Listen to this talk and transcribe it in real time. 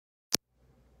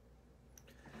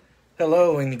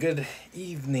Hello and good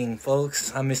evening,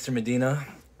 folks. I'm Mr. Medina,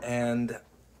 and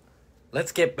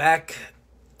let's get back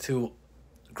to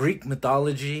Greek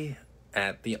mythology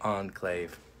at the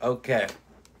Enclave. Okay,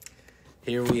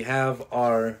 here we have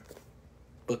our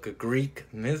book of Greek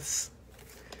myths,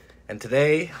 and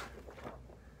today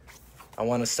I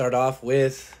want to start off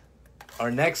with our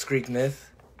next Greek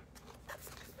myth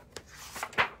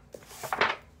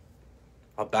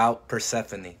about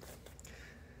Persephone.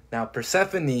 Now,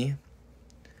 Persephone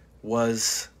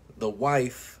was the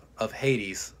wife of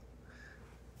Hades.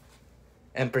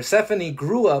 And Persephone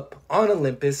grew up on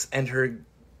Olympus, and her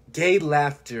gay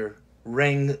laughter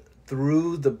rang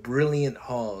through the brilliant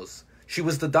halls. She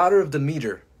was the daughter of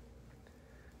Demeter,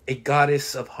 a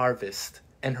goddess of harvest,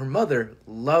 and her mother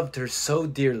loved her so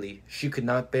dearly she could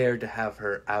not bear to have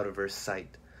her out of her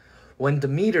sight. When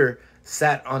Demeter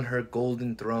sat on her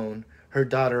golden throne, her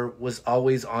daughter was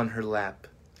always on her lap.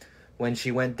 When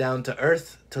she went down to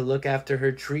earth to look after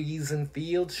her trees and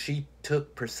fields, she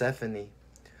took Persephone.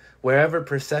 Wherever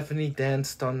Persephone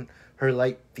danced on her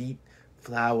light feet,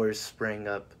 flowers sprang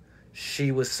up.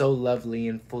 She was so lovely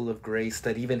and full of grace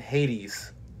that even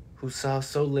Hades, who saw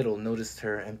so little, noticed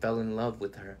her and fell in love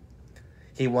with her.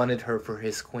 He wanted her for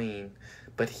his queen,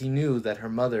 but he knew that her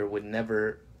mother would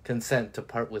never consent to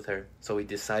part with her, so he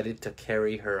decided to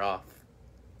carry her off.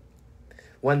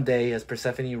 One day, as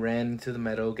Persephone ran into the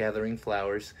meadow gathering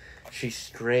flowers, she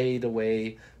strayed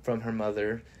away from her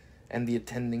mother and the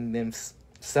attending nymphs.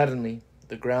 Suddenly,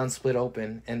 the ground split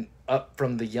open, and up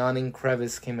from the yawning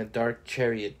crevice came a dark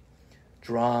chariot,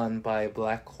 drawn by a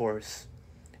black horse.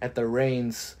 At the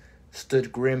reins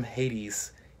stood grim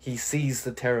Hades. He seized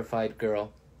the terrified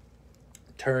girl,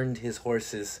 turned his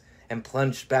horses, and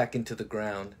plunged back into the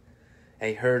ground.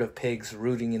 A herd of pigs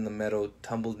rooting in the meadow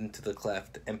tumbled into the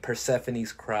cleft, and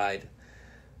Persephone's cried,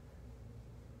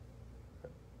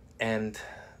 and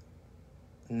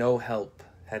no help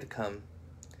had come.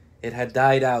 It had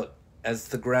died out as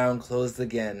the ground closed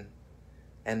again,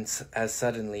 and as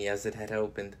suddenly as it had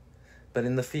opened. But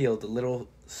in the field, the little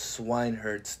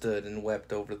swineherd stood and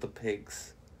wept over the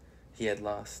pigs he had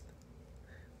lost,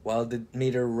 while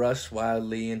Demeter rushed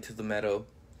wildly into the meadow,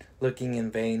 looking in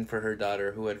vain for her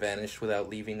daughter, who had vanished without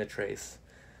leaving a trace.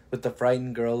 With the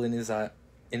frightened girl in his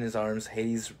arms,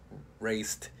 Hades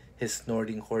raced his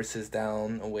snorting horses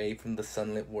down away from the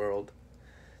sunlit world.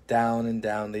 Down and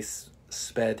down they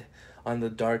sped on the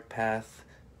dark path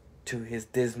to his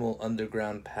dismal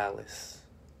underground palace.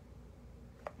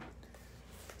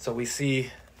 So we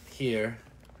see here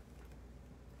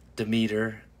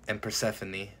Demeter and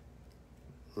Persephone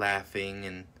laughing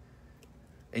and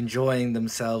enjoying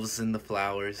themselves in the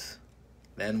flowers.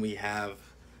 Then we have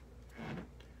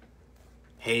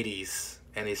Hades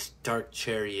and his dark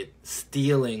chariot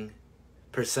stealing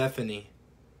Persephone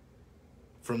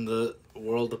from the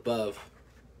world above.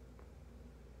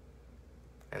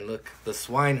 And look, the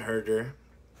swineherder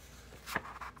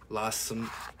lost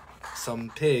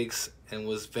some pigs and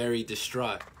was very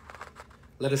distraught.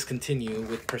 Let us continue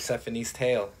with Persephone's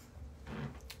tale.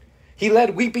 He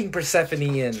led weeping Persephone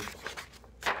in,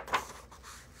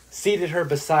 seated her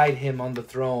beside him on the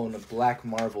throne of black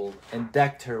marble, and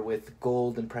decked her with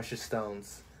gold and precious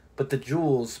stones. But the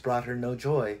jewels brought her no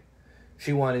joy.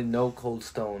 She wanted no cold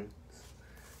stones.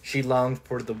 She longed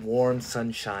for the warm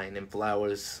sunshine and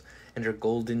flowers and her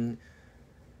golden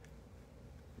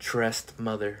tressed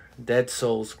mother. Dead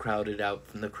souls crowded out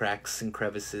from the cracks and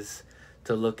crevices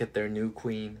to look at their new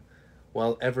queen,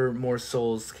 while ever more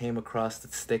souls came across the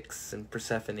Styx, and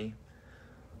Persephone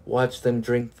watched them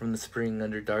drink from the spring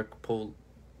under dark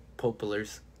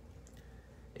poplars.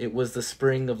 It was the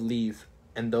spring of Lethe,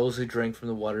 and those who drank from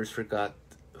the waters forgot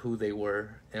who they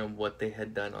were and what they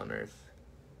had done on earth.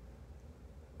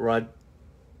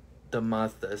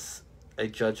 Rhadamanthus, a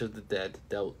judge of the dead,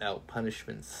 dealt out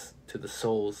punishments to the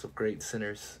souls of great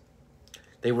sinners.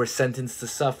 They were sentenced to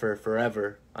suffer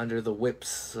forever under the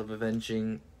whips of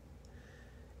avenging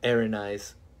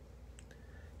Erinyes.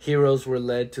 Heroes were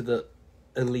led to the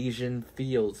Elysian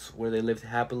fields, where they lived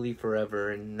happily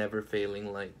forever in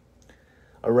never-failing light.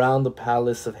 Around the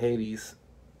palace of Hades,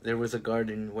 there was a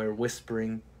garden where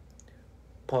whispering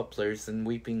poplars and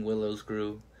weeping willows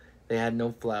grew. They had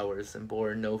no flowers and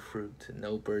bore no fruit, and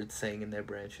no birds sang in their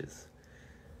branches.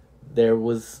 There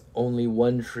was only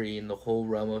one tree in the whole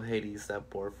realm of Hades that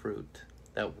bore fruit.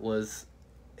 That was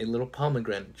a little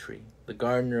pomegranate tree. The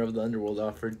gardener of the underworld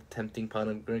offered tempting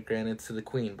pomegranates to the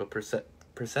queen, but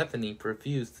Persephone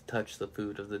refused to touch the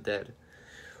food of the dead.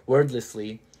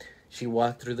 Wordlessly, she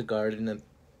walked through the garden at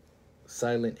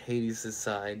silent Hades'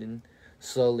 side, and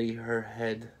slowly her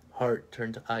heart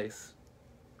turned to ice.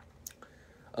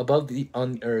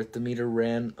 On earth, Demeter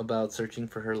ran about searching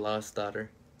for her lost daughter,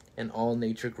 and all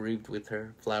nature grieved with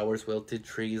her. Flowers wilted,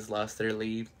 trees lost their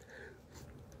leaves.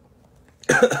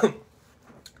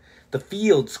 The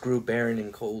fields grew barren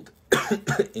and cold.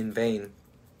 In vain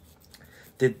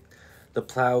did the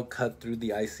plow cut through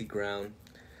the icy ground.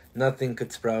 Nothing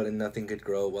could sprout and nothing could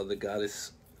grow, while the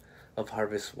goddess of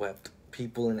harvest wept.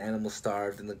 People and animals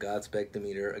starved, and the gods begged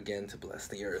Demeter again to bless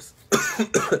the earth.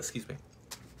 Excuse me.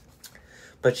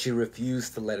 But she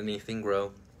refused to let anything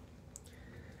grow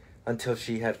until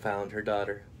she had found her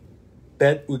daughter.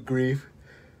 Bent with grief,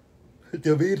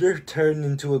 Demeter turned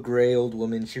into a gray old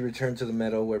woman. She returned to the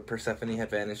meadow where Persephone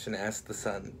had vanished and asked the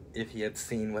sun if he had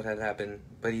seen what had happened,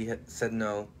 but he had said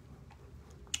no.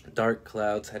 Dark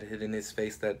clouds had hidden his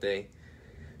face that day.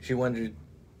 She wandered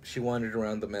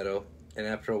around the meadow, and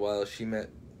after a while she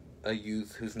met a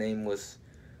youth whose name was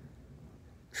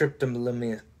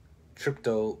Triptolemus.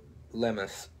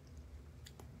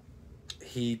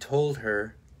 He told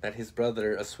her that his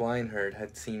brother, a swineherd,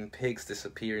 had seen pigs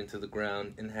disappear into the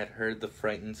ground and had heard the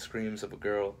frightened screams of a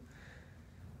girl.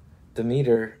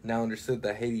 Demeter now understood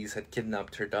that Hades had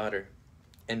kidnapped her daughter,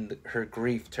 and her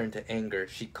grief turned to anger.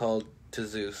 She called to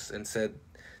Zeus and said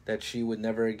that she would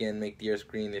never again make the earth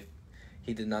green if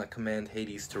he did not command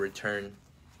Hades to return.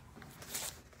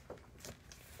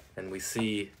 And we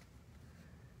see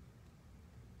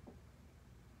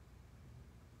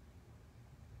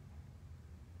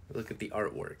look at the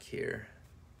artwork here.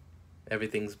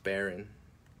 Everything's barren.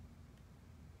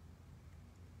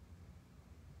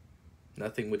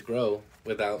 Nothing would grow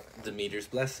without Demeter's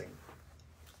blessing.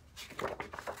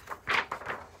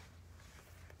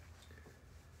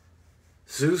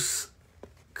 Zeus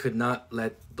could not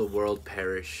let the world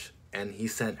perish, and he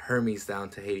sent Hermes down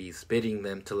to Hades, bidding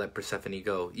them to let Persephone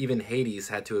go. Even Hades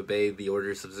had to obey the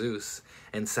orders of Zeus,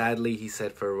 and sadly he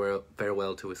said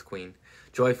farewell to his queen.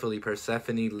 Joyfully,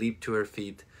 Persephone leaped to her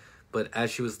feet, but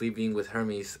as she was leaving with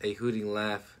Hermes, a hooting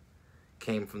laugh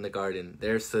came from the garden.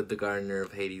 There stood the gardener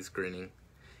of Hades, grinning.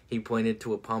 He pointed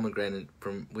to a pomegranate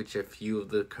from which a few of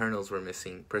the kernels were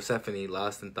missing. Persephone,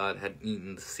 lost in thought, had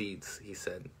eaten the seeds, he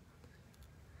said.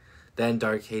 Then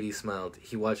dark Hades smiled.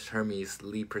 He watched Hermes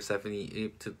lead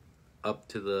Persephone up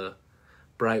to the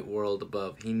bright world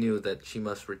above. He knew that she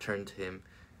must return to him,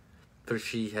 for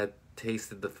she had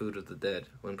tasted the food of the dead.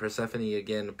 When Persephone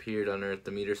again appeared on earth,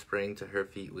 Demeter sprang to her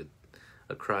feet with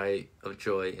a cry of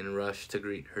joy and rushed to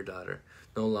greet her daughter.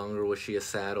 No longer was she a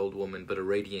sad old woman, but a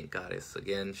radiant goddess.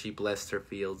 Again she blessed her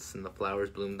fields, and the flowers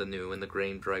bloomed anew, and the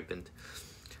grain ripened.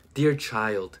 "Dear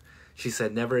child," she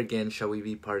said, "never again shall we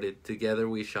be parted. Together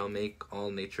we shall make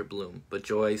all nature bloom." But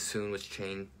joy soon was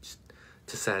changed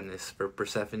to sadness, for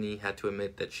Persephone had to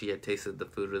admit that she had tasted the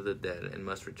food of the dead and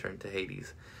must return to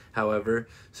Hades. However,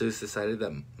 Zeus decided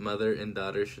that mother and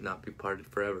daughter should not be parted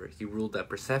forever. He ruled that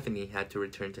Persephone had to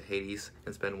return to Hades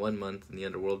and spend 1 month in the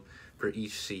underworld for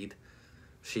each seed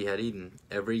she had eaten.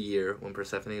 Every year, when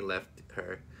Persephone left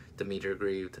her, Demeter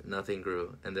grieved. Nothing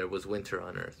grew, and there was winter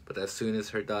on earth. But as soon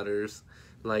as her daughter's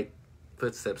light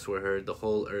footsteps were heard, the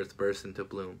whole earth burst into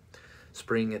bloom.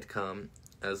 Spring had come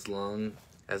as long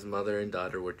as mother and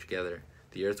daughter were together.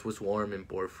 The earth was warm and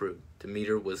bore fruit.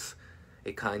 Demeter was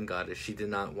a kind goddess. She did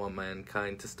not want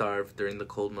mankind to starve during the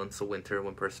cold months of winter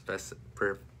when Persephone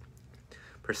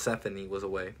was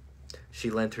away. She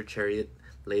lent her chariot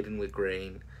laden with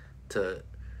grain to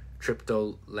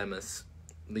Triptolemus.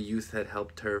 The youth had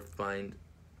helped her find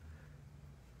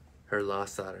her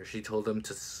lost daughter. She told them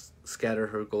to scatter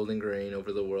her golden grain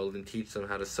over the world and teach them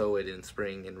how to sow it in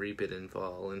spring and reap it in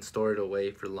fall and store it away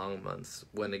for long months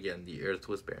when again the earth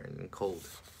was barren and cold.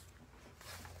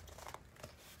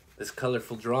 This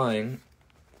colorful drawing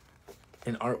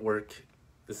and artwork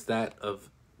is that of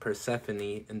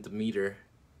Persephone and Demeter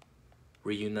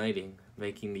reuniting,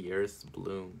 making the earth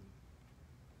bloom.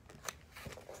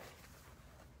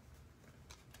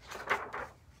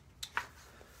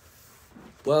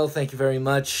 Well, thank you very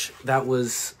much. That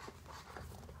was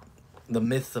the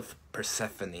myth of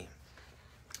Persephone.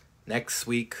 Next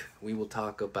week, we will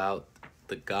talk about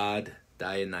the god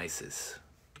Dionysus,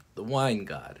 the wine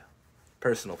god.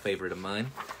 Personal favorite of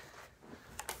mine.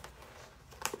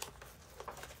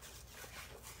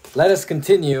 Let us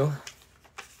continue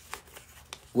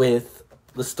with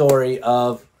the story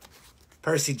of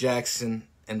Percy Jackson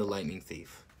and the Lightning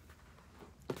Thief.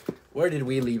 Where did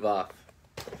we leave off?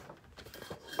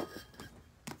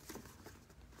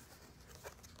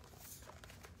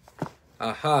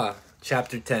 Aha,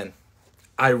 chapter 10.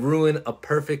 I ruin a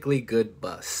perfectly good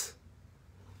bus.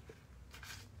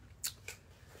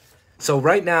 So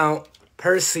right now,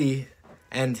 Percy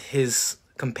and his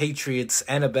compatriots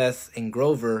Annabeth and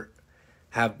Grover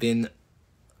have been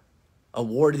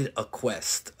awarded a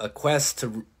quest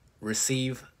to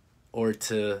receive or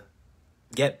to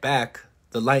get back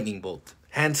the lightning bolt.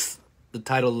 Hence the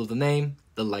title of the name,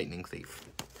 The Lightning Thief.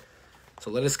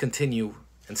 So let us continue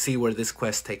and see where this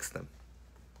quest takes them.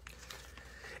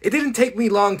 It didn't take me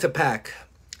long to pack.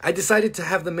 I decided to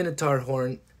have the Minotaur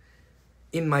horn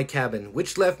in my cabin,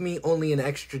 which left me only an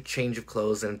extra change of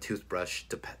clothes and a toothbrush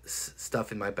to stuff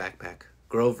in my backpack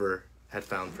Grover had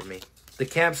found for me. The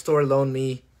camp store loaned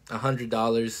me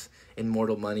 $100 in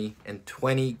mortal money and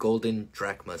 20 golden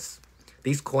drachmas.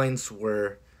 These coins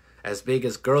were as big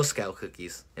as Girl Scout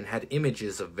cookies and had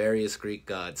images of various Greek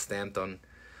gods stamped on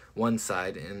one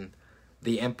side and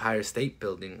the Empire State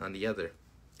Building on the other.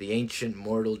 The ancient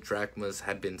mortal drachmas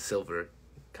had been silver,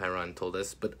 Chiron told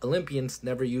us, but Olympians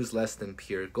never used less than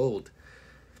pure gold.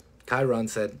 Chiron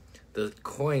said the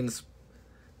coins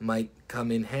might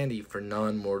come in handy for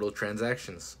non-mortal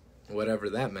transactions, whatever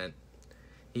that meant.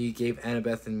 He gave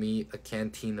Annabeth and me a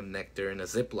canteen of nectar and a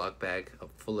Ziploc bag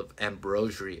full of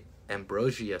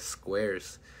ambrosia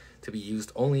squares to be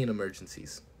used only in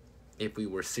emergencies, if we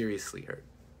were seriously hurt.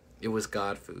 It was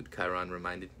god food, Chiron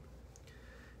reminded.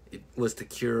 It was to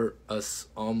cure us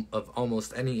of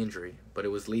almost any injury, but it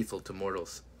was lethal to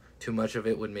mortals. Too much of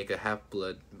it would make a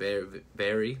half-blood very,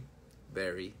 very,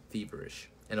 very feverish.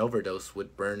 An overdose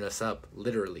would burn us up,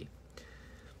 literally.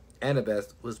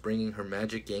 Annabeth was bringing her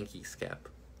magic Yankees cap,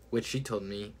 which she told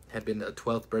me had been a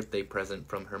 12th birthday present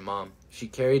from her mom. She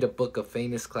carried a book of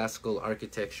famous classical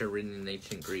architecture written in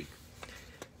ancient Greek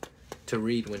to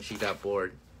read when she got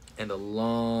bored, and a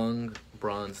long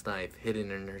bronze knife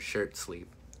hidden in her shirt sleeve.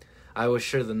 I was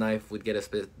sure the knife would get us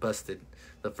busted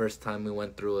the first time we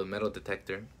went through a metal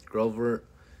detector. Grover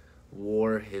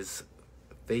wore his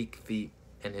fake feet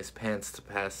and his pants to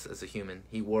pass as a human.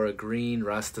 He wore a green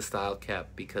Rasta-style cap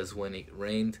because when it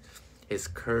rained, his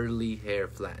curly hair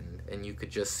flattened and you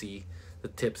could just see the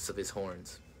tips of his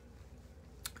horns.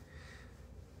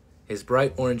 His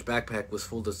bright orange backpack was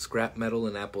full of scrap metal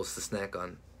and apples to snack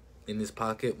on. In his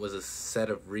pocket was a set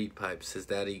of reed pipes his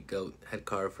daddy goat had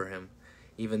carved for him,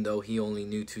 even though he only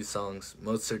knew 2 songs,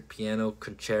 Mozart Piano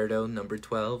Concerto No.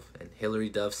 12 and Hilary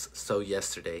Duff's So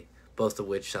Yesterday, both of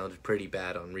which sounded pretty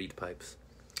bad on reed pipes.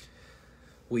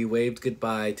 We waved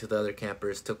goodbye to the other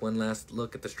campers, took one last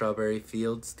look at the strawberry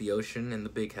fields, the ocean, and the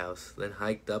big house, then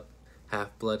hiked up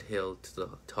Half-Blood Hill to the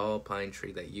tall pine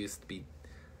tree that used to be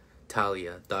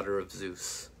Talia, daughter of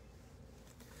Zeus.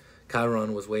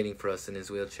 Chiron was waiting for us in his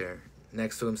wheelchair.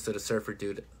 Next to him stood a surfer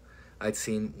dude I'd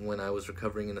seen when I was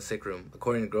recovering in the sick room.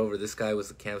 According to Grover, this guy was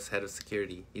the camp's head of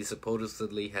security. He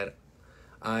supposedly had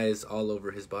eyes all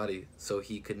over his body, so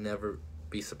he could never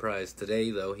be surprised.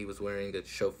 Today, though, he was wearing a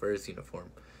chauffeur's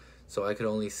uniform, so I could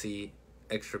only see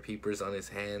extra peepers on his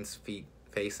hands, feet,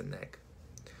 face, and neck.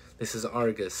 This is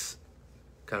Argus,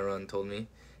 Chiron told me.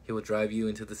 He will drive you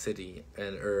into the city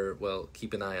and,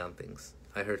 keep an eye on things.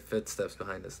 I heard footsteps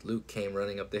behind us. Luke came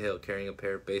running up the hill carrying a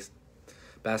pair of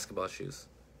basketball shoes.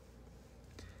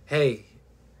 Hey,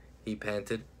 he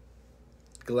panted.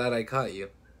 Glad I caught you.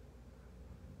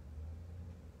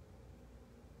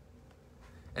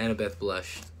 Annabeth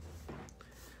blushed,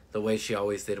 the way she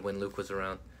always did when Luke was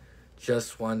around.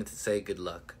 Just wanted to say good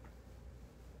luck,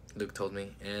 Luke told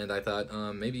me, and I thought,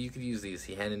 maybe you could use these.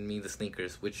 He handed me the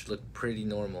sneakers, which looked pretty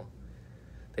normal.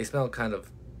 They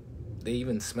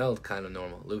even smelled kind of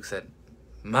normal. Luke said,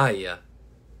 Maya.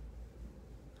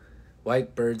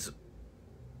 White bird's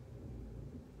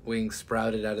wings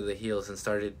sprouted out of the heels and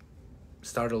started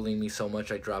startling me so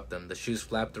much I dropped them. The shoes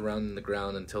flapped around in the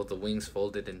ground until the wings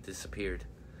folded and disappeared.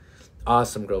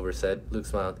 Awesome, Grover said. Luke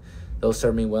smiled. Those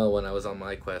served me well when I was on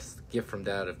my quest. Gift from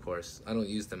Dad, of course. I don't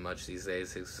use them much these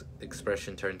days. His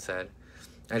expression turned sad.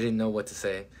 I didn't know what to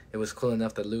say. It was cool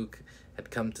enough that Luke had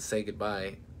come to say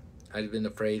goodbye. I'd been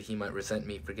afraid he might resent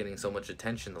me for getting so much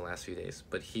attention the last few days,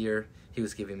 but here he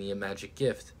was giving me a magic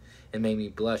gift. It made me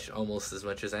blush almost as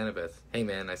much as Annabeth. Hey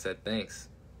man, I said, thanks.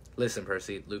 Listen,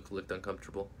 Percy, Luke looked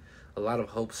uncomfortable. A lot of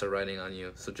hopes are riding on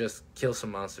you, so just kill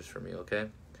some monsters for me, okay?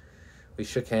 We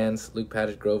shook hands. Luke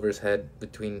patted Grover's head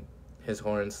between his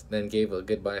horns, then gave a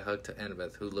goodbye hug to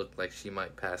Annabeth, who looked like she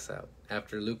might pass out.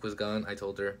 After Luke was gone, I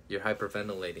told her, you're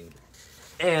hyperventilating.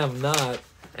 Am not,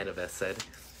 Annabeth said.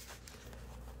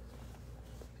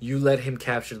 You let him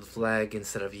capture the flag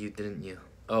instead of you, didn't you?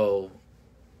 Oh,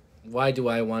 why do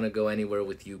I want to go anywhere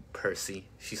with you, Percy?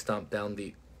 She stomped down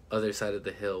the other side of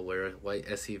the hill where a white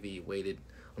SUV waited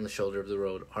on the shoulder of the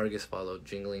road. Argus followed,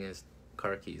 jingling his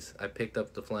car keys. I picked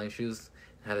up the flying shoes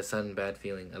and had a sudden bad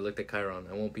feeling. I looked at Chiron.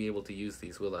 I won't be able to use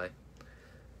these, will I?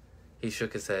 He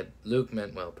shook his head. Luke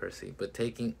meant well, Percy, but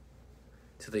taking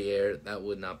to the air, that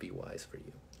would not be wise for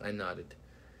you. I nodded,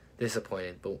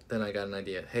 disappointed, but then I got an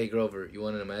idea. Hey, Grover, you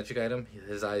wanted a magic item?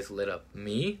 His eyes lit up.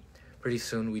 Me? Pretty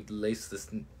soon we'd lace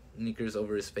the sneakers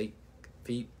over his fake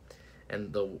feet,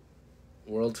 and the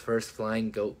world's first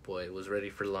flying goat boy was ready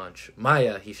for launch.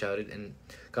 Maya, he shouted, and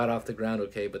got off the ground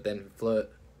okay, but then fell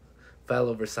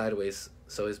over sideways,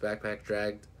 so his backpack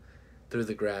dragged through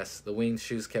the grass. The winged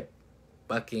shoes kept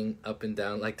bucking up and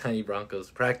down like tiny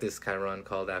broncos. Practice, Chiron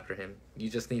called after him. You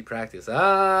just need practice.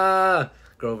 Ah!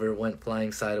 Grover went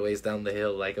flying sideways down the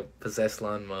hill like a possessed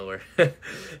lawnmower,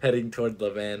 heading toward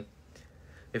the van.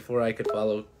 Before I could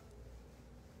follow,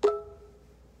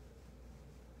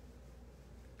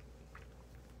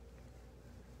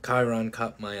 Chiron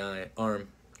caught my arm.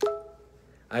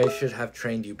 I should have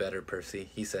trained you better, Percy,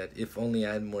 he said. If only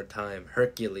I had more time.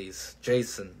 Hercules,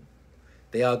 Jason,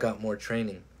 they all got more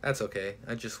training. That's okay.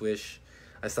 I just wish...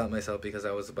 I stopped myself because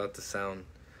I was about to sound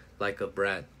like a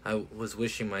brat. I was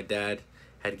wishing my dad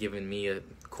had given me a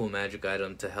cool magic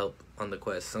item to help on the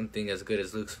quest. Something as good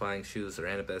as Luke's flying shoes or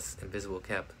Annabeth's invisible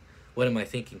cap. What am I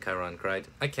thinking? Chiron cried.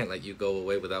 I can't let you go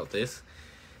away without this.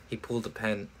 He pulled a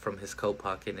pen from his coat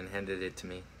pocket and handed it to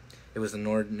me. It was an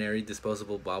ordinary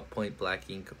disposable ballpoint black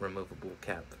ink removable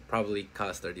cap. Probably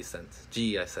cost 30 cents.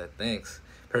 Gee, I said. Thanks.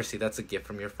 Percy, that's a gift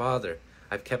from your father.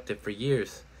 I've kept it for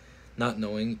years, not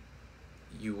knowing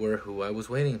you were who I was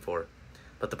waiting for.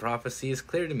 But the prophecy is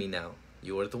clear to me now.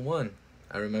 You are the one.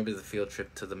 I remember the field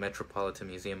trip to the Metropolitan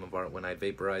Museum of Art when I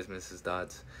vaporized Mrs.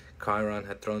 Dodds. Chiron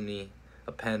had thrown me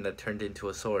a pen that turned into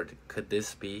a sword. Could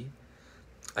this be?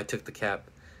 I took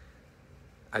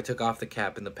off the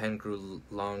cap, and the pen grew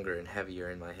longer and heavier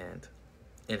in my hand.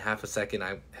 In half a second,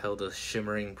 I held a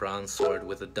shimmering bronze sword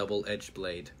with a double-edged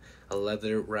blade, a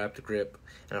leather-wrapped grip,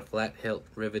 and a flat hilt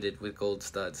riveted with gold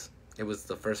studs. It was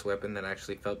the first weapon that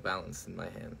actually felt balanced in my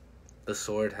hand. The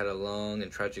sword had a long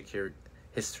and tragic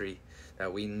history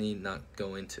that we need not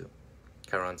go into,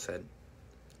 Chiron said.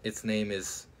 Its name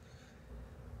is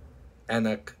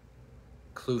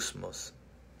Anaklusmos,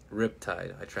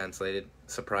 Riptide, I translated,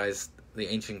 surprised the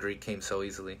ancient Greek came so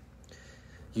easily.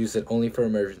 Use it only for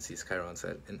emergencies, Chiron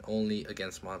said, and only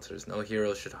against monsters. No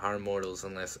hero should harm mortals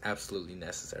unless absolutely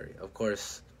necessary. Of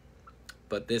course,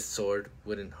 but this sword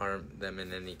wouldn't harm them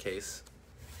in any case.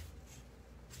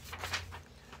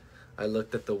 I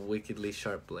looked at the wickedly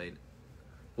sharp blade.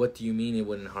 What do you mean it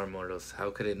wouldn't harm mortals? How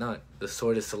could it not? The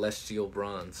sword is celestial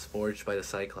bronze, forged by the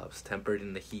Cyclops, tempered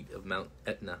in the heat of Mount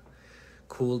Etna,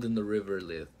 cooled in the river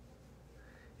Lith.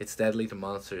 It's deadly to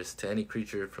monsters, to any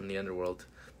creature from the underworld,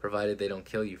 provided they don't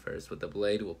kill you first, but the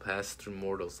blade will pass through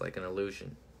mortals like an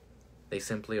illusion. They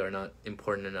simply are not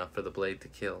important enough for the blade to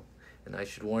kill, and I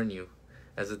should warn you,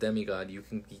 as a demigod, you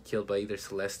can be killed by either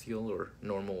celestial or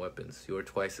normal weapons. You are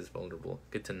twice as vulnerable.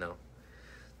 Good to know.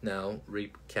 Now,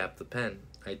 recap the pen.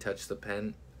 I touched the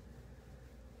pen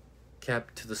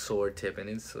cap to the sword tip, and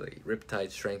instantly,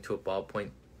 Riptide shrank to a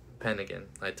ballpoint pen again.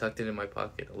 I tucked it in my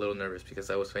pocket, a little nervous because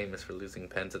I was famous for losing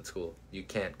pens at school. You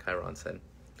can't, Chiron said.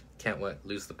 Can't what?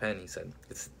 Lose the pen, he said.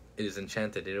 It is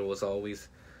enchanted. It will always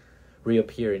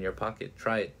reappear in your pocket.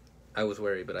 Try it. I was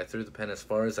wary, but I threw the pen as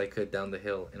far as I could down the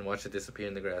hill and watched it disappear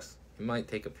in the grass. It might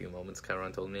take a few moments,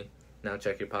 Chiron told me. Now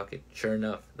check your pocket. Sure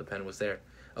enough, the pen was there.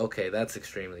 Okay, that's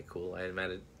extremely cool, I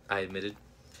admitted.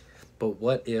 But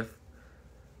what if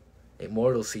a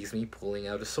mortal sees me pulling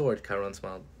out a sword? Chiron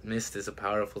smiled. Mist is a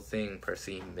powerful thing,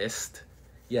 Percy. Mist?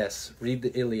 Yes, read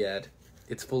the Iliad.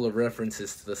 It's full of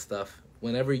references to the stuff.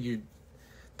 Whenever your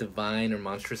divine or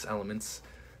monstrous elements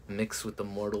mix with the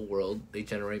mortal world, they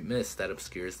generate mist that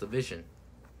obscures the vision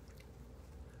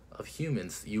of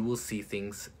humans. You will see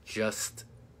things just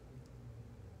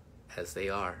as they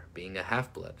are, being a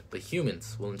half-blood. But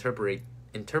humans will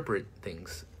interpret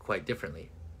things quite differently.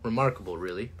 Remarkable,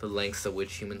 really, the lengths at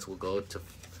which humans will go to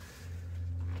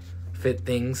fit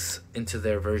things into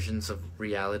their versions of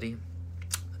reality.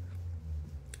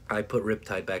 I put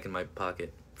Riptide back in my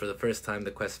pocket. For the first time,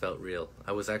 the quest felt real.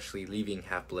 I was actually leaving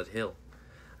Half-Blood Hill.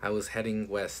 I was heading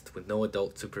west with no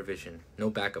adult supervision,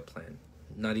 no backup plan,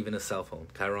 not even a cell phone.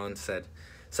 Chiron said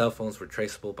cell phones were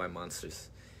traceable by monsters.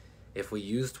 If we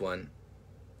used one,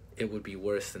 it would be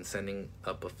worse than sending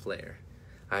up a flare.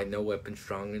 I had no weapon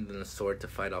stronger than a sword to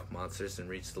fight off monsters and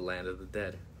reach the land of the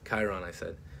dead. Chiron, I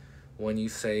said, when you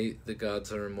say the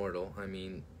gods are immortal, I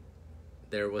mean,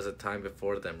 there was a time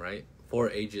before them, right? 4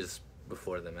 ages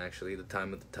before them, actually. The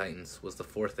time of the Titans was the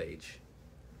 4th age.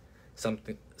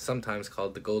 Sometimes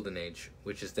called the Golden Age,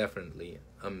 which is definitely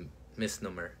a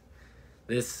misnomer.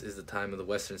 This is the time of the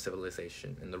Western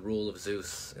civilization, and the rule of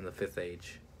Zeus in the 5th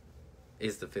age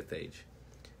is the 5th age.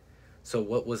 So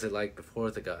what was it like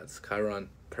before the gods? Chiron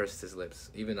pursed his lips.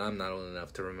 Even I'm not old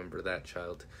enough to remember that,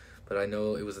 child. But I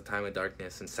know it was a time of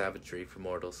darkness and savagery for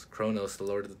mortals. Kronos, the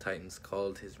lord of the Titans,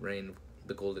 called his reign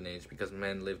the Golden Age because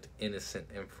men lived innocent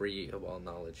and free of all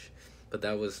knowledge. But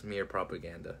that was mere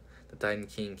propaganda. The Titan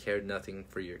King cared nothing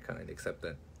for your kind except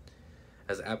that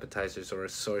as appetizers or a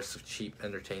source of cheap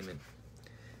entertainment.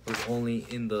 It was only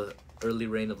in the early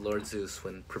reign of Lord Zeus,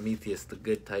 when Prometheus, the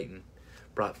good Titan,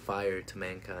 brought fire to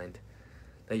mankind,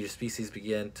 that your species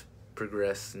began to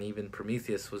progress, and even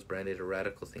Prometheus was branded a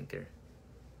radical thinker.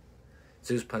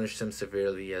 Zeus punished him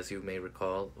severely, as you may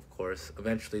recall, of course.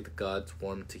 Eventually the gods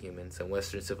warmed to humans, and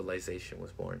Western civilization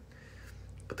was born.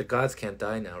 But the gods can't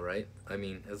die now, right? I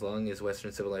mean, as long as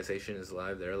Western civilization is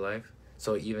alive, they're alive.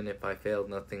 So even if I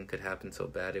failed, nothing could happen so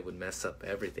bad it would mess up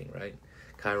everything, right?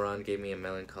 Chiron gave me a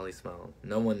melancholy smile.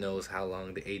 No one knows how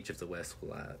long the age of the West will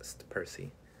last,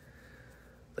 Percy.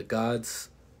 The gods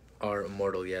are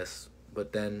immortal, yes,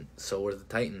 but then so are the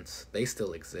Titans. They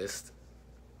still exist.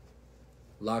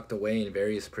 Locked away in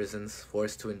various prisons,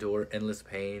 forced to endure endless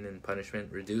pain and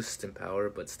punishment, reduced in power,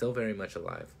 but still very much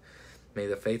alive. May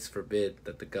the fates forbid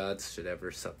that the gods should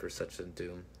ever suffer such a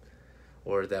doom,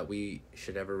 or that we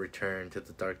should ever return to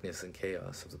the darkness and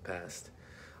chaos of the past.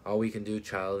 All we can do,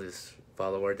 child, is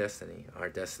follow our destiny. Our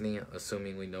destiny,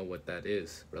 assuming we know what that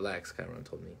is. Relax, Chiron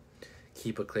told me.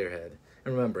 Keep a clear head.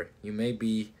 And remember, you may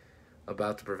be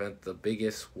about to prevent the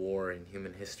biggest war in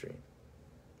human history.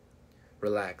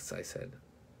 Relax, I said.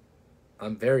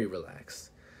 I'm very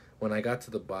relaxed. When I got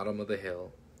to the bottom of the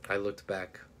hill, I looked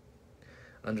back.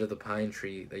 Under the pine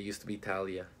tree that used to be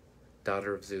Thalia,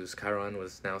 daughter of Zeus, Chiron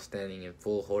was now standing in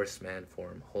full horseman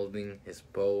form, holding his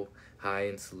bow high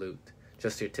in salute.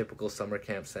 Just your typical summer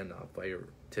camp send-off by your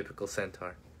typical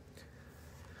centaur.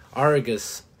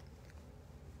 Argus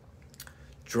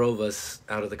drove us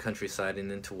out of the countryside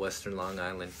and into western Long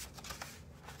Island.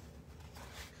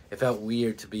 It felt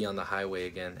weird to be on the highway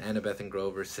again, Annabeth and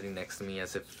Grover sitting next to me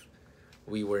as if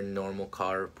we were normal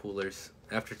car poolers.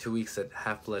 After 2 weeks at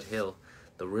Half-Blood Hill,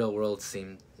 the real world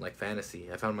seemed like fantasy.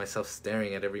 I found myself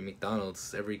staring at every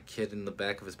McDonald's, every kid in the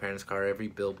back of his parents' car, every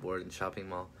billboard and shopping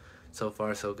mall. So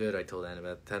far, so good, I told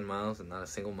Annabeth. 10 miles and not a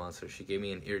single monster. She gave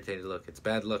me an irritated look. It's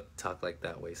bad luck to talk like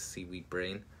that way, seaweed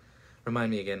brain.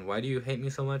 Remind me again, why do you hate me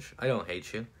so much? I don't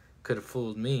hate you. Could have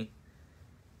fooled me.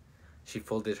 She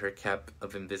folded her cap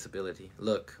of invisibility.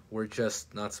 Look, we're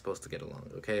just not supposed to get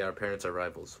along, okay? Our parents are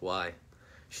rivals. Why?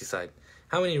 She sighed.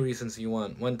 How many reasons do you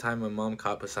want? One time my mom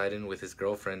caught Poseidon with his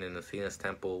girlfriend in Athena's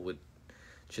temple, which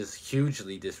is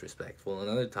hugely disrespectful.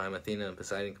 Another time, Athena and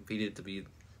Poseidon competed to be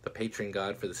the patron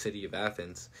god for the city of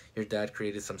Athens. Your dad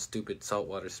created some stupid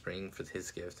saltwater spring for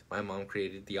his gift. My mom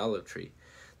created the olive tree.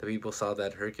 The people saw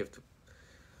that her gift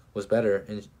was better,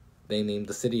 and they named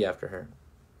the city after her.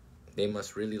 They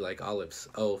must really like olives.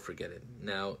 Oh, forget it.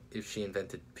 Now, if she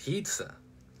invented pizza,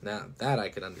 now that I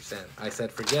could understand. I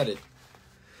said, forget it.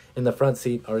 In the front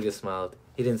seat, Argus smiled.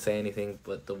 He didn't say anything,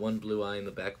 but the one blue eye in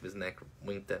the back of his neck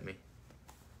winked at me.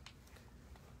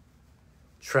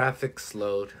 Traffic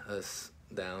slowed us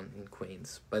down in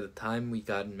Queens. By the time we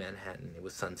got in Manhattan, it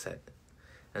was sunset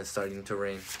and starting to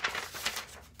rain.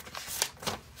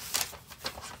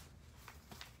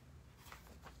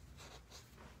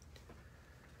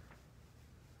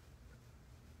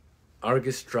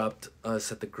 Argus dropped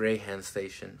us at the Greyhound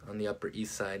station on the Upper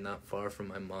East Side, not far from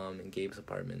my mom and Gabe's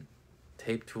apartment.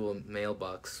 Taped to a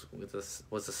mailbox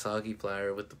was a soggy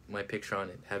flyer with my picture on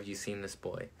it. Have you seen this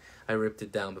boy? I ripped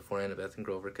it down before Annabeth and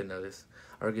Grover could notice.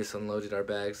 Argus unloaded our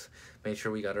bags, made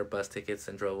sure we got our bus tickets,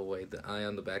 and drove away, the eye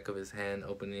on the back of his hand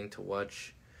opening to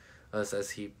watch us as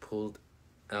he pulled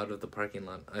out of the parking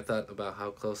lot. I thought about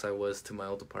how close I was to my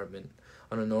old apartment.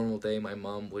 On a normal day, my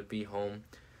mom would be home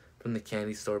from the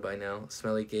candy store by now.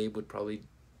 Smelly Gabe was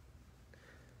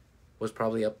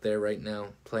probably up there right now,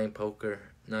 playing poker,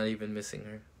 not even missing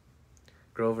her.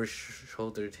 Grover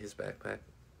shouldered his backpack.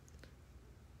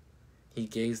 He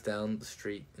gazed down the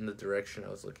street in the direction I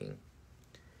was looking.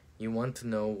 You want to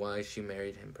know why she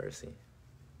married him, Percy?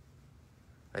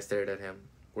 I stared at him.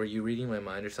 Were you reading my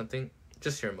mind or something?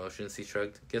 Just your emotions, he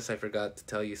shrugged. Guess I forgot to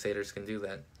tell you satyrs can do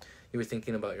that. You were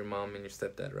thinking about your mom and your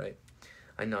stepdad, right?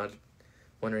 I nodded,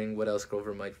 wondering what else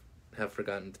Grover might have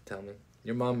forgotten to tell me.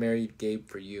 Your mom married Gabe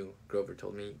for you, Grover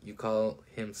told me. You call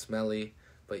him smelly,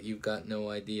 but you've got no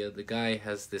idea. The guy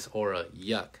has this aura.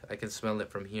 Yuck. I can smell it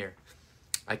from here.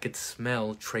 I could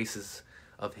smell traces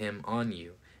of him on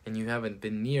you, and you haven't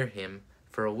been near him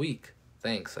for a week.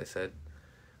 Thanks, I said.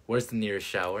 Where's the nearest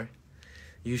shower?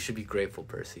 You should be grateful,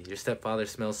 Percy. Your stepfather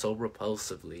smells so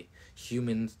repulsively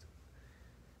human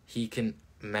he can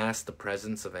mask the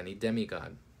presence of any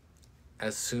demigod.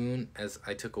 As soon as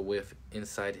I took a whiff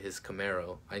inside his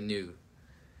Camaro, I knew.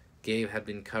 Gabe had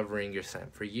been covering your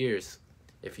scent for years.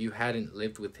 If you hadn't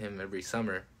lived with him every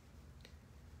summer,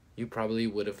 you probably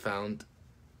would have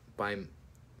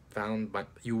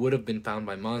you would have been found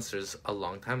by monsters a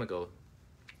long time ago.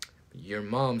 Your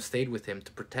mom stayed with him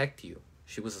to protect you.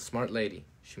 She was a smart lady.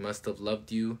 She must have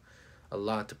loved you a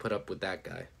lot to put up with that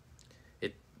guy.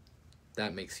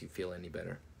 That makes you feel any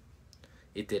better.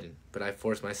 It didn't, but I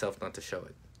forced myself not to show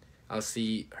it. I'll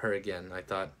see her again, I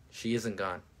thought. She isn't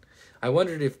gone. I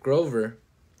wondered if Grover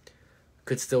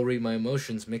could still read my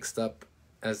emotions, mixed up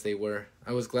as they were.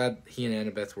 I was glad he and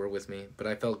Annabeth were with me, but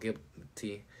I felt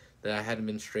guilty that I hadn't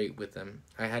been straight with them.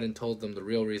 I hadn't told them the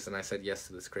real reason I said yes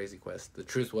to this crazy quest. The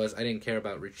truth was, I didn't care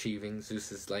about retrieving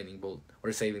Zeus's lightning bolt,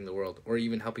 or saving the world, or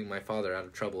even helping my father out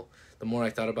of trouble. The more I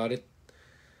thought about it,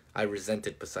 I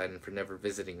resented Poseidon for never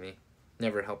visiting me,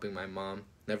 never helping my mom,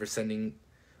 never sending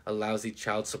a lousy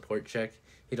child support check.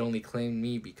 He'd only claimed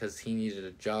me because he needed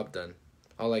a job done.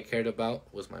 All I cared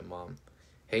about was my mom.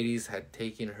 Hades had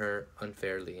taken her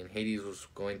unfairly, and Hades was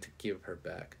going to give her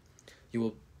back. You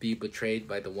will be betrayed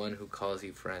by the one who calls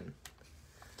you friend.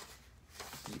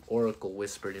 The oracle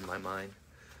whispered in my mind.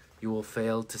 You will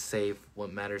fail to save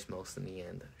what matters most in the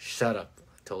end. Shut up,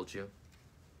 I told you.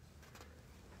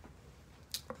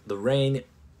 The rain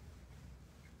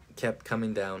kept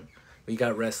coming down. We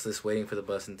got restless waiting for the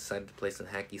bus and decided to place a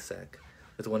hacky sack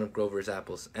with one of Grover's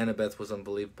apples. Annabeth was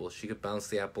unbelievable. She could bounce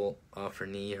the apple off her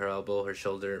knee, her elbow, her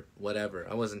shoulder, whatever.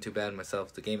 I wasn't too bad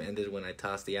myself. The game ended when I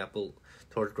tossed the apple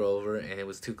toward Grover and it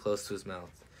was too close to his mouth.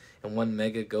 In one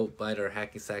mega goat bite, our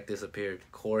hacky sack disappeared,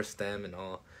 core, stem, and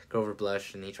all. Grover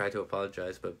blushed and he tried to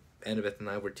apologize, but Annabeth and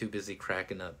I were too busy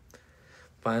cracking up.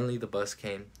 Finally, the bus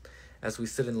came. As we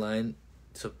stood in line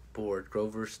to board,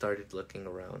 Grover started looking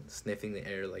around, sniffing the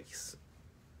air like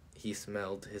he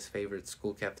smelled his favorite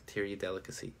school cafeteria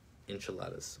delicacy,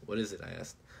 enchiladas. What is it? I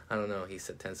asked. I don't know, he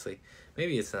said tensely.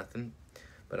 Maybe it's nothing,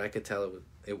 but I could tell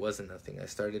it wasn't nothing. I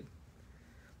started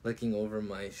looking over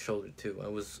my shoulder too. I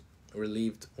was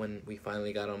relieved when we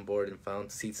finally got on board and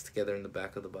found seats together in the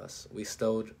back of the bus. We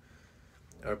stowed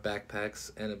our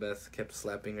backpacks. Annabeth kept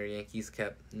slapping her Yankees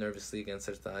cap nervously against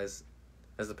her thighs.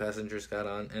 As the passengers got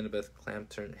on, Annabeth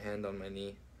clamped her hand on my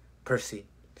knee. Percy,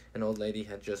 an old lady,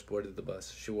 had just boarded the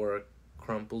bus. She wore a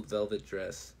crumpled velvet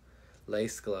dress,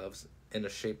 lace gloves, and a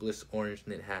shapeless orange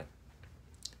knit hat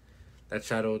that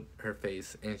shadowed her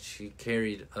face, and she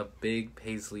carried a big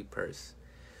paisley purse.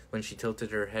 When she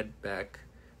tilted her head back,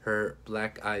 her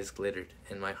black eyes glittered,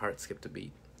 and my heart skipped a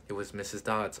beat. It was Mrs.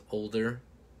 Dodds, older,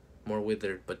 more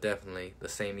withered, but definitely the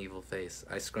same evil face.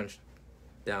 I scrunched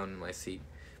down in my seat.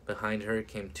 Behind her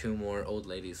came two more old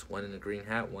ladies, one in a green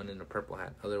hat, one in a purple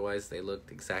hat. Otherwise, they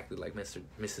looked exactly like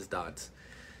Mrs. Dodds.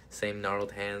 Same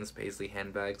gnarled hands, paisley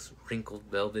handbags, wrinkled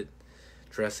velvet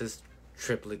dresses,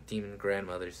 triplet demon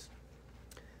grandmothers.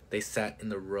 They sat in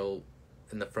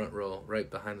the front row, right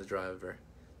behind the driver.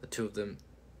 The two of them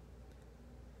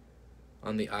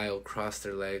on the aisle crossed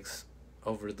their legs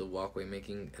over the walkway,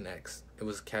 making an X. It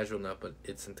was casual enough, but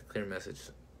it sent a clear message.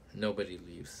 Nobody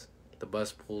leaves. The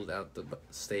bus pulled out the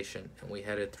station, and we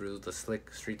headed through the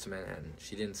slick streets of Manhattan.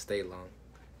 She didn't stay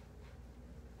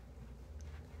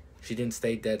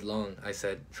dead long, I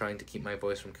said, trying to keep my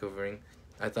voice from quivering.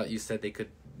 I thought you said they could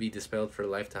be dispelled for a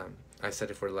lifetime. I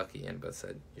said if we're lucky, Annabeth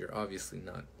said. You're obviously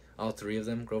not. All three of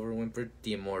them, Grover whimpered.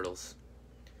 The immortals.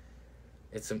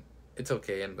 It's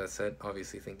okay, Annabeth said,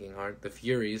 obviously thinking hard. The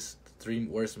Furies, the three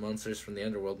worst monsters from the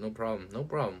underworld, no problem.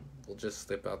 We'll just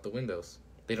slip out the windows.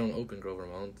 They don't open, Grover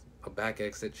moaned. A back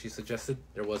exit, she suggested.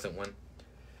 There wasn't one.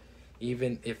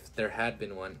 Even if there had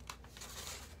been one,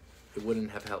 it wouldn't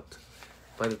have helped.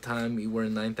 By the time we were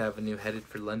in 9th Avenue, headed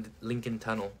for Lincoln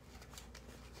Tunnel,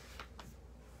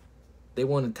 they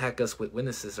won't attack us with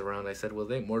witnesses around, I said. Well,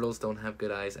 mortals don't have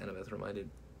good eyes, Annabeth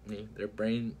reminded me. Their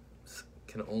brains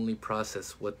can only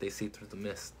process what they see through the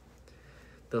mist.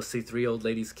 They'll see three old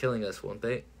ladies killing us, won't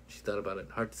they? She thought about it.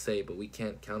 Hard to say, but we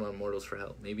can't count on mortals for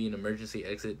help. Maybe an emergency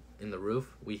exit in the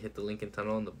roof. We hit the Lincoln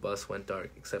Tunnel and the bus went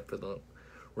dark, except for the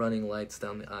running lights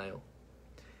down the aisle.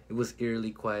 It was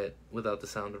eerily quiet, without the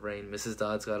sound of rain. Mrs.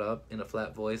 Dodds got up in a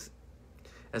flat voice,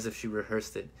 as if she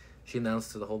rehearsed it. She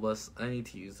announced to the whole bus, I need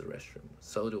to use the restroom.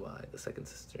 So do I, the second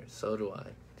sister. So do I,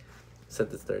 said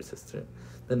the third sister.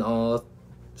 Then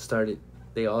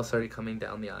they all started coming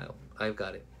down the aisle. I've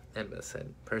got it, Annabeth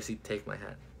said. Percy, take my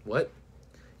hat. What?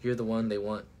 You're the one they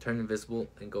want. Turn invisible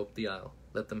and go up the aisle.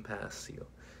 Let them pass you.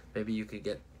 Maybe you could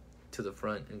get to the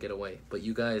front and get away. But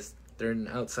you guys, there's an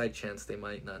outside chance they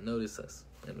might not notice us.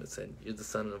 Annabeth said, you're the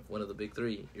son of one of the big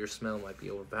three. Your smell might be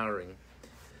overpowering.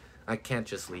 I can't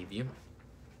just leave you.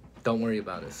 Don't worry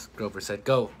about us, Grover said.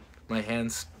 Go. My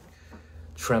hands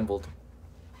trembled.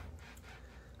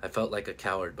 I felt like a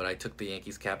coward, but I took the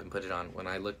Yankees cap and put it on. When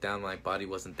I looked down, my body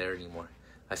wasn't there anymore.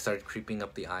 I started creeping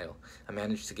up the aisle. I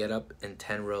managed to get up in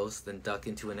 10 rows, then duck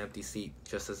into an empty seat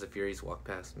just as the Furies walked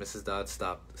past. Mrs. Dodd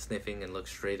stopped, sniffing, and looked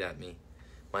straight at me.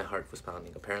 My heart was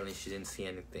pounding. Apparently she didn't see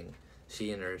anything.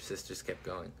 She and her sisters kept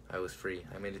going. I was free.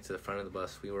 I made it to the front of the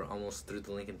bus. We were almost through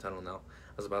the Lincoln Tunnel now.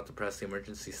 I was about to press the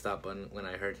emergency stop button when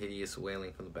I heard hideous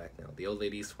wailing from the back now. The old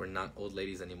ladies were not old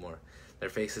ladies anymore. Their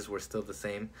faces were still the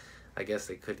same. I guess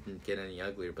they couldn't get any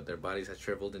uglier, but their bodies had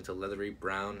shriveled into leathery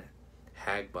brown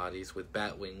hag bodies with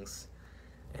bat wings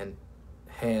and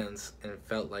hands and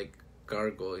felt like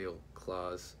gargoyle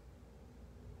claws.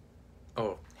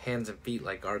 Oh, hands and feet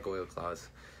like gargoyle claws.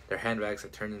 Their handbags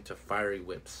had turned into fiery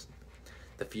whips.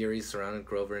 The Furies surrounded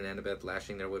Grover and Annabeth,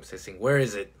 lashing their whips, hissing, "Where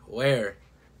is it? Where?"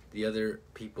 The other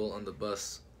people on the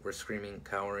bus were screaming,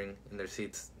 cowering in their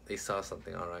seats. They saw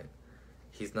something, all right.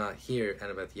 "He's not here,"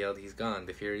 Annabeth yelled. "He's gone."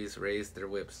 The Furies raised their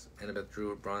whips. Annabeth drew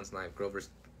her bronze knife. Grover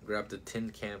grabbed a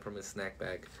tin can from his snack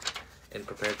bag and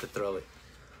prepared to throw it.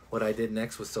 What I did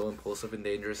next was so impulsive and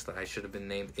dangerous that I should have been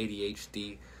named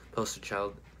ADHD poster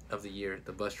child of the year.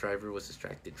 The bus driver was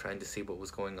distracted, trying to see what was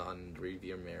going on in the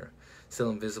rearview mirror. Still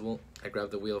invisible, I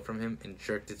grabbed the wheel from him and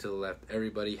jerked it to the left.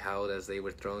 Everybody howled as they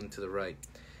were thrown to the right,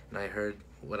 and I heard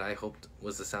what I hoped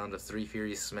was the sound of 3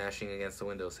 Furies smashing against the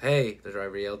windows. "Hey!" the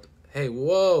driver yelled. "Hey,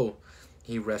 whoa!"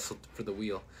 He wrestled for the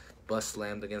wheel. Bus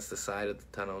slammed against the side of the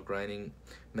tunnel, grinding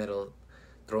metal,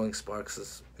 throwing sparks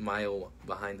a mile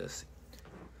behind us.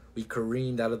 We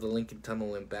careened out of the Lincoln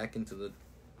Tunnel and back into the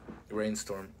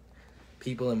rainstorm.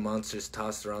 People and monsters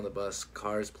tossed around the bus.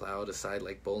 Cars plowed aside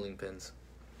like bowling pins.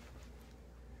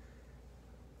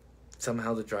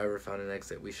 Somehow the driver found an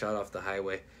exit. We shot off the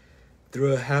highway,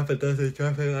 through a half a dozen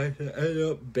traffic lights, and ended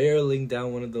up barreling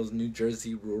down one of those New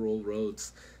Jersey rural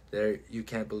roads. There, you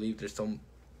can't believe there's so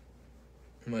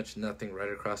much nothing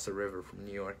right across the river from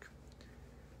New York.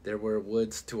 There were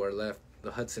woods to our left,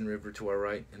 the Hudson River to our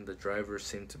right, and the driver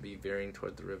seemed to be veering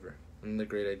toward the river. Another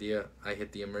great idea. I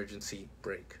hit the emergency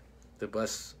brake. The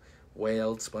bus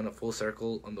wailed, spun a full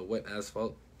circle on the wet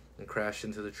asphalt, and crashed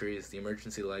into the trees. The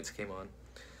emergency lights came on.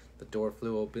 The door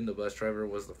flew open. The bus driver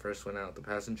was the first one out, the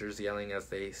passengers yelling as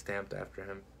they stampeded after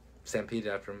him.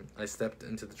 I stepped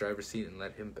into the driver's seat and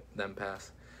let them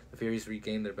pass. The Furies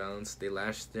regained their balance. They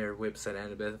lashed their whips at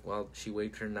Annabeth while she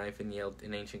waved her knife and yelled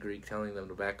in ancient Greek, telling them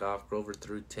to back off. Grover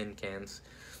threw tin cans.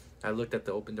 I looked at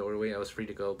the open doorway. I was free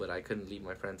to go, but I couldn't leave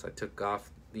my friends. I took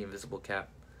off the invisible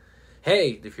cap.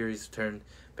 "Hey!" The Furies turned,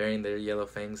 baring their yellow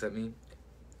fangs at me.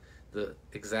 The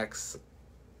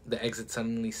exit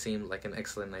suddenly seemed like an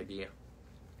excellent idea.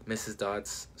 Mrs.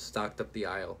 Dodds stalked up the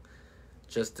aisle,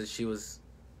 just as she was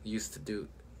used to do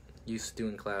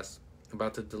in class,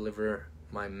 about to deliver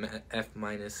my F-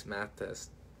 math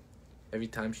test. Every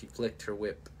time she flicked her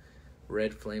whip,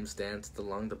 red flames danced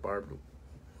along the barbed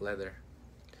leather.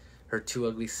 Her 2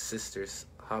 ugly sisters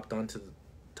hopped onto the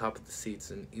top of the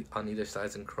seats and on either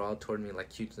side and crawled toward me like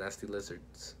cute, nasty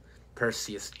lizards.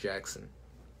 "Perseus Jackson,"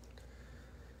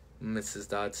 Mrs.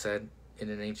 Dodd said in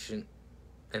an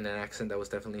accent that was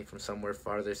definitely from somewhere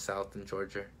farther south than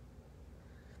Georgia.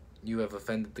 "You have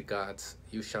offended the gods.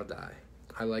 You shall die."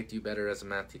 "I liked you better as a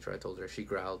math teacher," I told her. She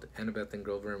growled. Annabeth and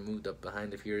Grover moved up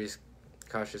behind the Furies,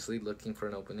 cautiously looking for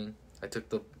an opening. I took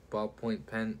the ballpoint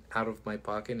pen out of my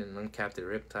pocket and uncapped it,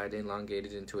 riptide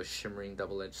elongated into a shimmering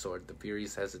double-edged sword. The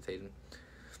Furies hesitated.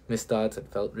 Miss Dodds had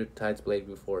felt Riptide's blade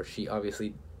before. She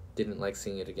obviously didn't like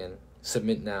seeing it again.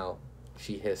 "Submit now,"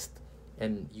 she hissed,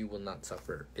 "and you will not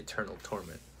suffer eternal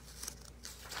torment."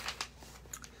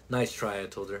 "Nice try," I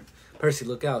told her. "Percy,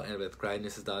 look out," Annabeth cried.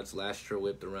 Mrs. Dodds lashed her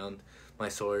whip around my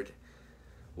sword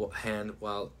hand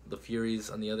while the Furies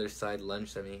on the other side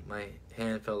lunged at me. My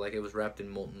hand felt like it was wrapped in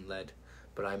molten lead,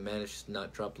 but I managed to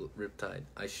not drop Riptide.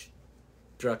 I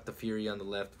struck the Fury on the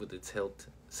left with its hilt,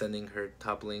 sending her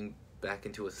toppling back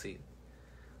into a seat.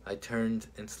 I turned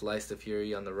and sliced the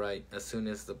Fury on the right. As soon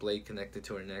as the blade connected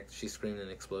to her neck, she screamed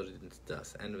and exploded into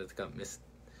dust. Annabeth got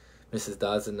Mrs.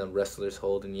 Dodds in the wrestler's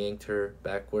hold and yanked her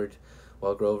backward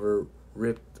while Grover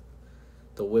ripped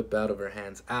the whip out of her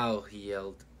hands. "Ow," he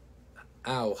yelled.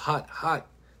 "Ow, hot, hot!"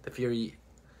 The Fury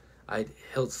I'd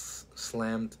hilt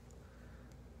slammed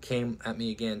came at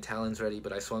me again, talons ready,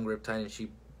 but I swung Riptide and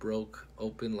she broke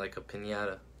open like a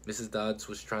piñata. Mrs. Dodds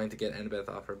was trying to get Annabeth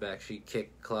off her back. She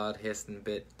kicked, clawed, hissed, and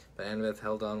bit, but Annabeth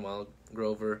held on while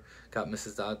Grover got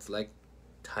Mrs. Dodds' leg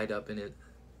tied up in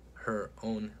her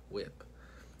own whip.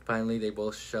 Finally, they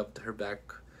both shoved her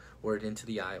backward into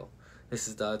the aisle.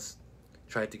 Mrs. Dodds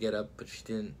tried to get up, but she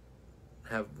didn't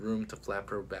have room to flap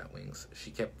her bat wings.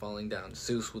 She kept falling down.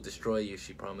 Zeus will destroy you,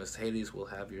 she promised. Hades will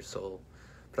have your soul.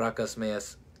 Prakas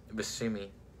meas vishimi,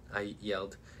 I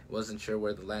yelled. I wasn't sure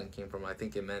where the Latin came from. I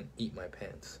think it meant eat my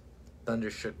pants. Thunder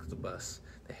shook the bus.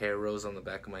 The hair rose on the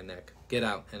back of my neck. Get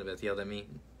out, Annabeth yelled at me.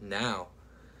 Now.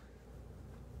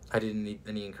 I didn't need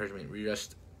any encouragement. We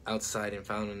rushed outside and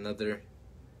found another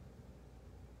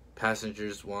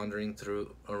passengers wandering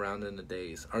around in a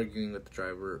daze, arguing with the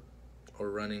driver or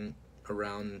running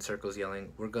around in circles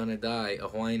yelling, "We're gonna die." A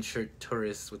Hawaiian shirt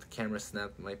tourist with a camera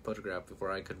snapped my photograph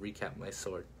before I could recap my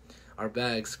sword. Our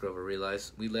bags, Grover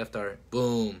realized. We left our...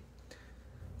 Boom!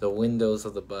 The windows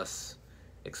of the bus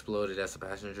exploded as the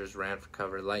passengers ran for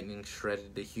cover. Lightning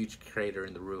shredded the huge crater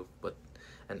in the roof, but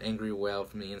an angry wail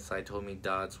from the inside told me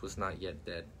Dodds was not yet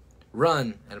dead.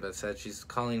 Run! Annabeth said. She's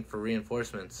calling for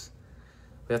reinforcements.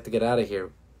 We have to get out of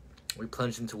here. We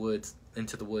plunged into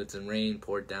the woods, and rain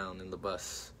poured down in the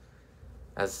bus.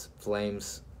 As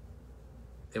flames,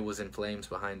 it was in flames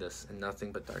behind us, and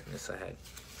nothing but darkness ahead.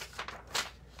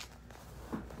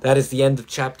 That is the end of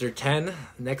chapter 10.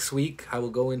 Next week, I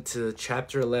will go into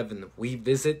chapter 11. We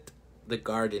visit the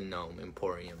Garden Gnome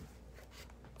Emporium.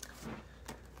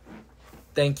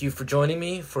 Thank you for joining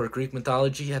me for Greek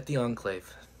Mythology at the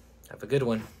Enclave. Have a good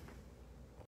one.